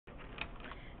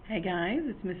Hey guys,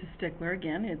 it's Mrs. Stickler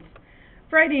again. It's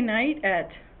Friday night at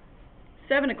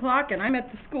 7 o'clock and I'm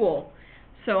at the school.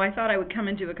 So I thought I would come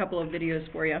and do a couple of videos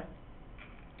for you.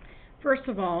 First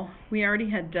of all, we already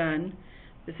had done,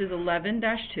 this is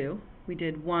 11-2. We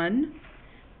did 1,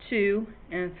 2,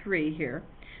 and 3 here.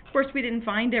 Of course, we didn't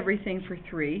find everything for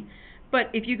 3, but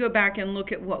if you go back and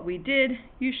look at what we did,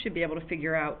 you should be able to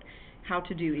figure out how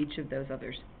to do each of those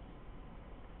others.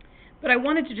 But I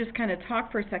wanted to just kind of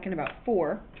talk for a second about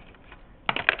 4.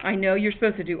 I know you're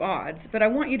supposed to do odds, but I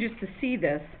want you just to see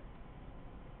this.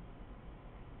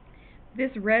 This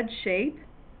red shape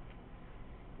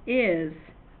is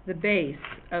the base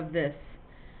of this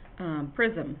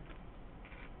prism.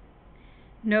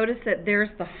 Notice that there's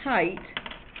the height,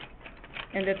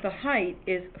 and that the height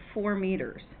is 4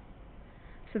 meters.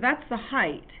 So that's the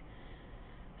height.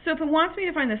 So if it wants me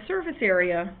to find the surface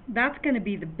area, that's going to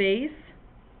be the base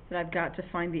that I've got to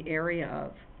find the area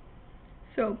of.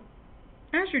 So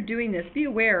as you're doing this, be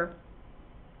aware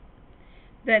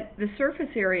that the surface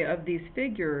area of these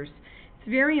figures, it's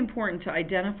very important to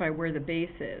identify where the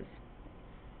base is.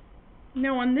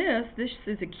 Now on this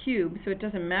is a cube, so it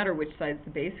doesn't matter which side's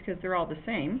the base because they're all the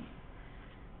same.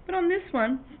 But on this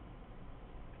one,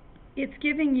 it's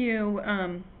giving you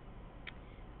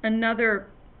another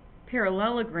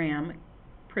parallelogram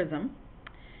prism,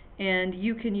 and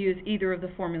you can use either of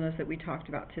the formulas that we talked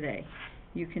about today.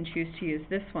 You can choose to use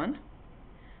this one,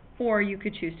 or you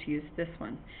could choose to use this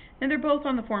one. And they're both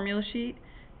on the formula sheet.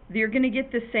 You're going to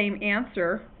get the same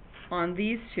answer on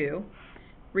these two,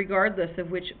 regardless of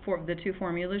which of the two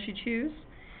formulas you choose.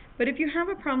 But if you have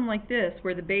a problem like this,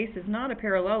 where the base is not a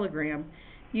parallelogram,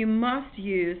 you must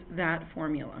use that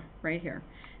formula right here.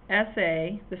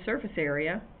 SA, the surface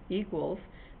area, equals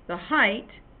the height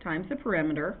times the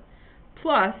perimeter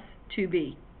plus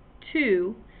 2b.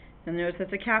 2, and notice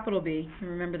that's a capital B, and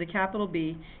remember the capital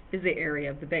B is the area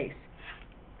of the base.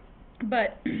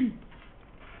 But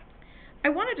I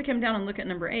wanted to come down and look at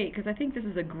number 8 because I think this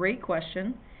is a great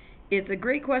question. It's a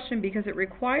great question because it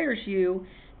requires you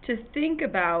to think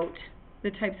about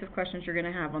the types of questions you're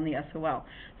going to have on the SOL.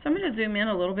 So I'm going to zoom in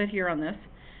a little bit here on this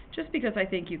just because I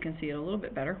think you can see it a little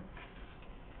bit better.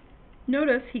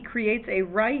 Notice he creates a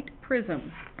right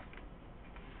prism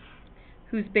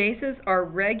whose bases are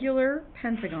regular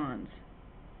pentagons.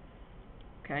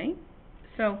 Okay,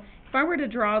 so if I were to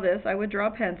draw this, I would draw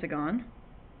a pentagon,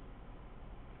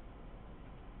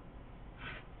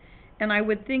 and I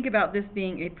would think about this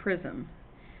being a prism.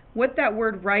 What that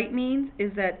word right means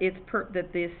is that it's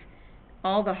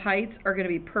all the heights are going to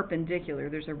be perpendicular.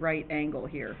 There's a right angle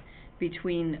here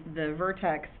between the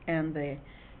vertex and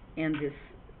this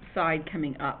side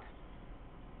coming up.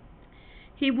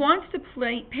 He wants to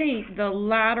paint the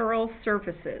lateral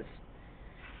surfaces.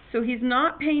 So he's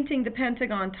not painting the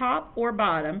pentagon top or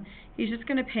bottom, he's just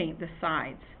going to paint the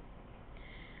sides.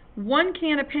 1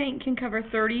 can of paint can cover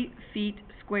 30 feet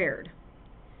squared.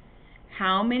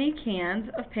 How many cans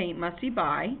of paint must he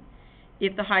buy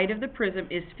if the height of the prism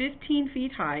is 15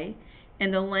 feet high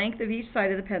and the length of each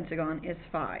side of the pentagon is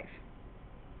 5?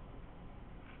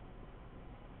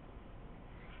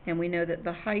 And we know that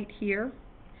the height here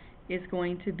is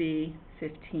going to be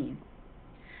 15.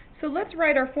 So let's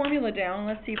write our formula down and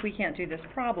let's see if we can't do this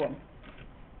problem.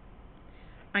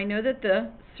 I know that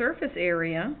the surface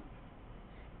area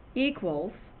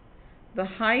equals the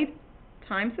height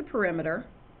times the perimeter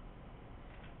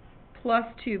plus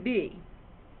 2b.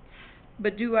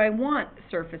 But do I want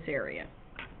surface area?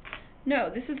 No,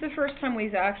 this is the first time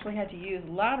we've actually had to use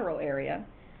lateral area.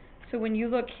 So when you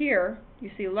look here,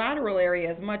 you see lateral area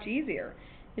is much easier.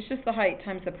 It's just the height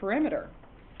times the perimeter.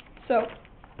 So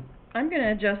I'm going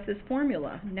to adjust this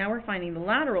formula. Now we're finding the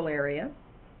lateral area,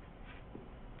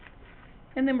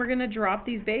 and then we're going to drop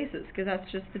these bases because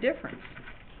that's just the difference.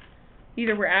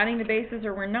 Either we're adding the bases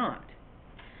or we're not.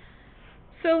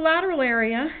 So lateral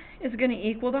area is going to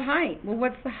equal the height. Well,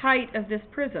 what's the height of this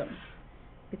prism?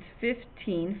 It's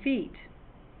 15 feet.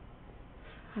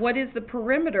 What is the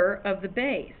perimeter of the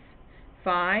base?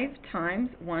 5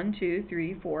 times 1, 2,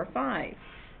 3, 4, 5.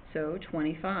 So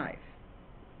 25.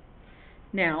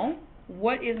 Now,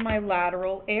 what is my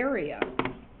lateral area?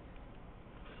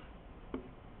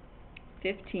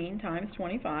 15 times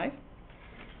 25.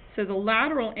 So the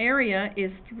lateral area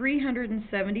is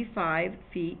 375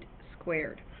 feet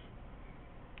squared.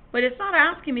 But it's not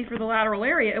asking me for the lateral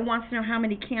area. It wants to know how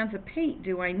many cans of paint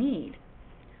do I need.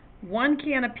 1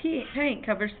 can of paint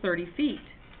covers 30 feet.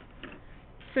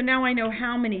 So now I know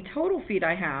how many total feet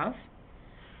I have.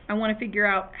 I want to figure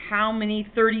out how many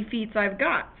 30 feet I've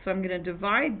got. So I'm going to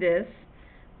divide this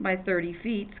by 30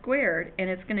 feet squared, and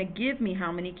it's going to give me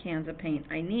how many cans of paint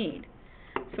I need.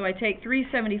 So I take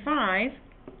 375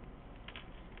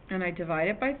 and I divide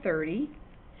it by 30,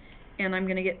 and I'm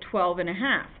going to get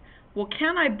 12.5. Well,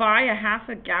 can I buy a half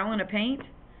a gallon of paint?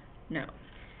 No.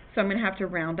 So I'm going to have to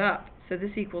round up. So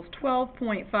this equals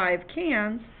 12.5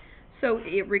 cans, so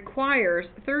it requires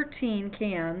 13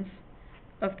 cans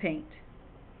of paint.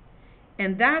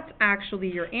 And that's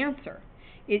actually your answer.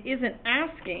 It isn't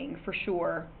asking for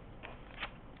sure,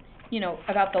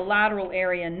 about the lateral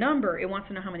area number. It wants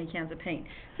to know how many cans of paint.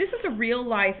 This is a real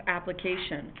life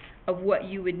application of what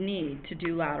you would need to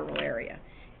do lateral area.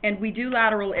 And we do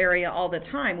lateral area all the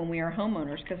time when we are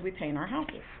homeowners because we paint our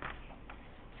houses.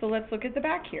 So let's look at the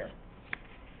back here.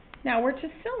 Now we're to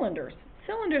cylinders.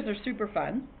 Cylinders are super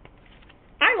fun.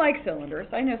 I like cylinders.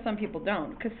 I know some people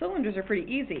don't because cylinders are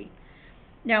pretty easy.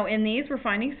 Now in these we're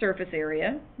finding surface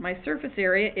area. My surface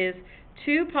area is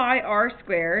 2 pi r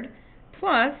squared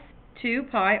plus 2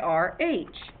 pi r h.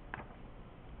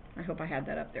 I hope I had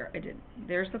that up there. I did.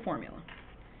 There's the formula.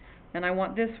 And I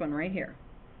want this one right here.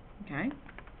 Okay?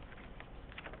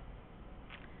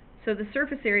 So the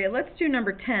surface area, let's do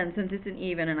number 10 since it's an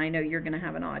even and I know you're going to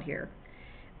have an odd here.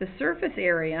 The surface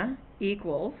area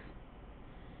equals,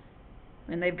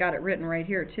 and they've got it written right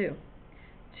here too,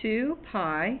 2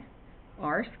 pi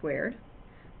r squared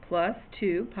plus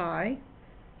 2 pi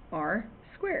r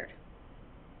squared.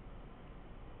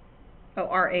 Oh,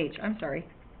 RH, I'm sorry.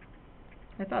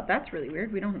 I thought that's really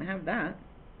weird. We don't have that.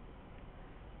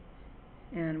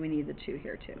 And we need the 2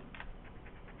 here too.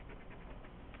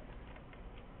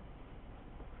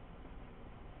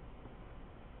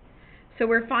 So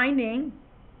we're finding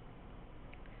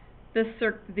the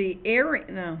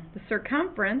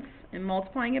circumference and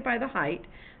multiplying it by the height.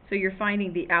 So you're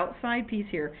finding the outside piece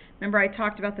here. Remember I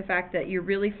talked about the fact that you're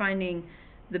really finding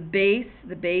the base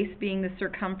being the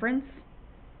circumference.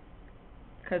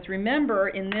 Because remember,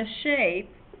 in this shape,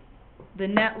 the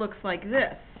net looks like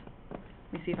this.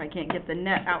 Let me see if I can't get the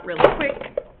net out really quick.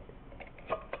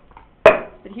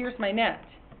 But here's my net.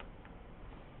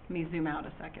 Let me zoom out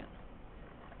a second.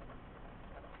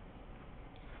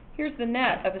 Here's the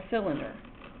net of a cylinder.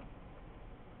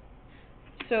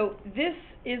 So this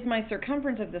is my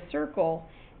circumference of the circle,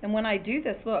 and when I do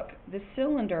this, look, the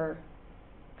cylinder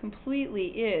completely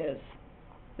is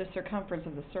the circumference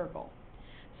of the circle.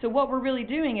 So what we're really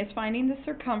doing is finding the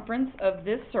circumference of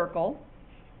this circle,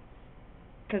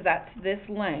 because that's this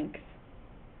length,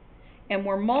 and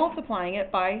we're multiplying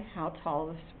it by how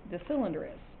tall the cylinder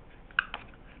is.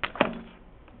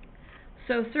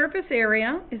 So surface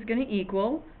area is going to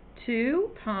equal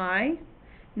 2 pi,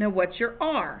 now what's your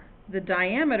r? The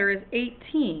diameter is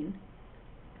 18.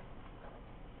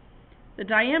 The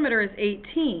diameter is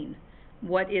 18.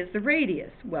 What is the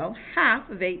radius? Well, half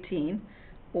of 18,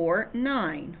 or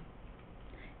 9.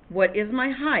 What is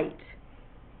my height?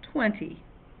 20.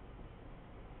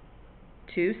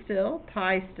 2 still,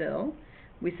 pi still.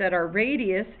 We said our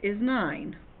radius is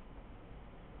 9.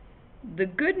 The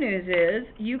good news is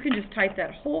you can just type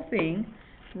that whole thing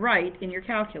right in your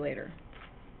calculator.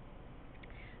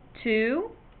 2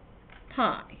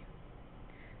 pi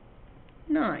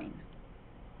 9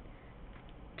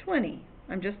 20.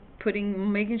 I'm just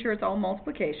making sure it's all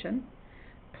multiplication,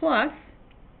 plus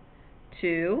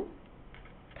 2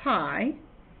 pi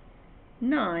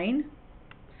 9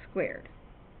 squared.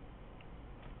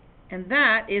 And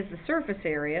that is the surface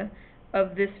area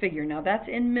of this figure. Now that's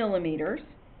in millimeters.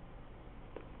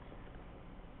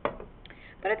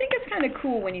 But I think it's kind of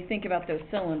cool when you think about those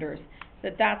cylinders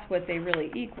that that's what they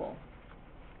really equal.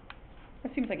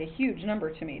 That seems like a huge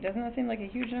number to me. Doesn't that seem like a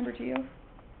huge number to you?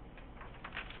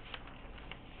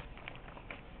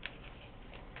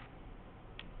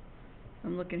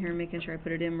 I'm looking here making sure I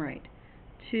put it in right.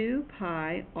 2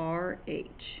 pi RH.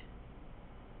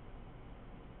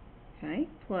 Okay,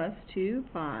 plus 2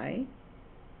 pi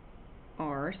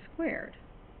r squared.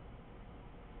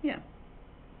 Yeah.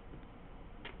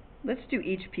 Let's do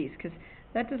each piece because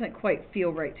that doesn't quite feel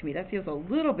right to me. That feels a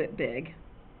little bit big.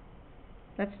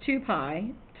 That's 2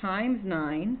 pi times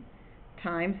 9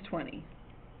 times 20.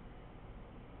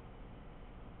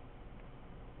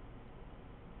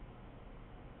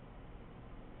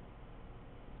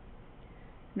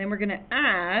 And then we're going to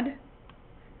add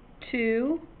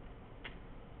 2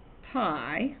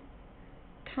 pi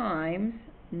times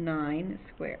 9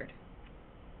 squared.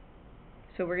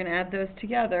 So we're going to add those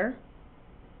together,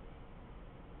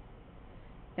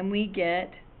 and we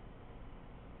get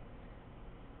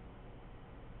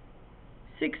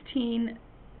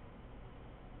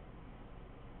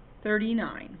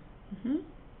 1639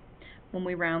 when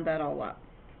we round that all up.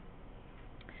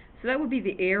 So that would be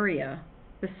the area,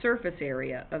 the surface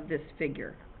area of this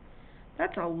figure.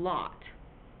 That's a lot.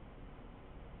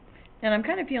 And I'm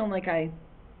kind of feeling like I'm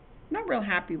not real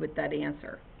happy with that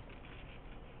answer.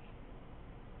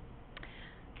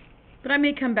 But I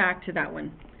may come back to that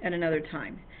one at another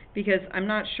time, because I'm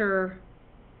not sure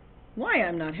why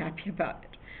I'm not happy about it.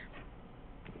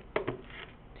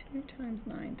 2 times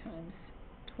 9 times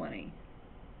 20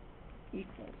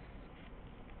 equals,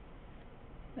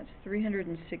 that's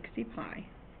 360 pi.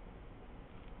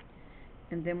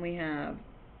 And then we have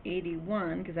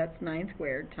 81, because that's 9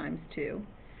 squared, times 2,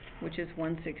 which is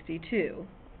 162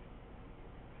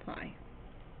 pi.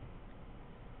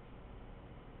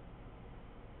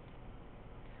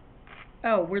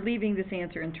 Oh, we're leaving this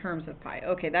answer in terms of pi.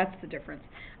 Okay, that's the difference.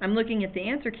 I'm looking at the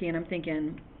answer key and I'm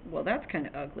thinking, well, that's kind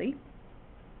of ugly.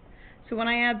 So when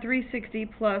I add 360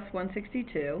 plus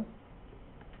 162,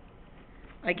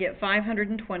 I get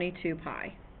 522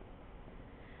 pi.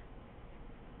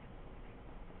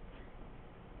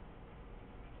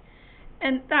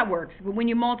 And that works. But when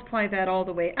you multiply that all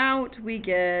the way out, we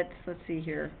get, let's see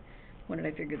here, what did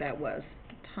I figure that was?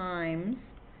 Times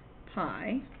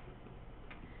pi.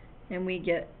 And we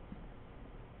get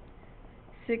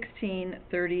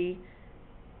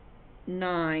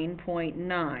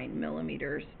 1639.9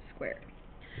 millimeters squared.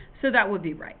 So that would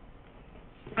be right.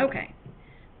 Okay.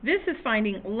 This is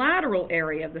finding lateral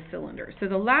area of the cylinder. So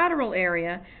the lateral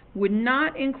area would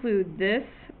not include this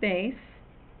base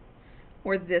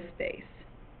or this base.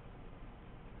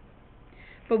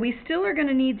 But we still are going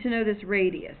to need to know this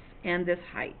radius and this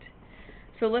height.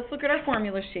 So let's look at our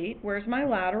formula sheet. Where's my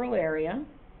lateral area?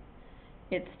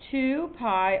 It's 2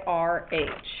 pi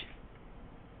RH.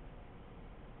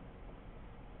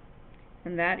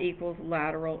 And that equals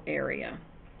lateral area.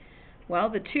 Well,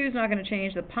 the 2 is not going to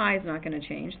change, the pi is not going to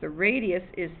change. The radius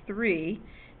is 3,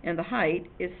 and the height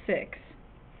is 6.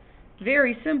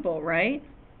 Very simple, right?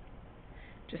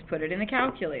 Just put it in the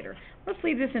calculator. Let's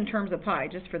leave this in terms of pi,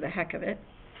 just for the heck of it.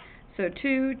 So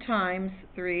 2 times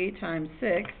 3 times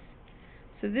 6.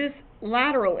 So this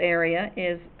lateral area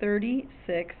is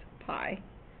 36 pi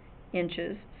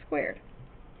inches squared.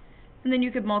 And then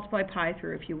you could multiply pi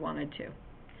through if you wanted to.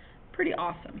 Pretty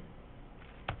awesome.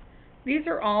 These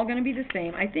are all going to be the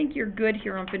same. I think you're good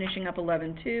here on finishing up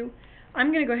 11.2.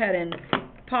 I'm going to go ahead and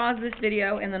pause this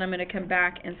video, and then I'm going to come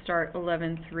back and start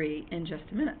 11.3 in just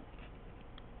a minute.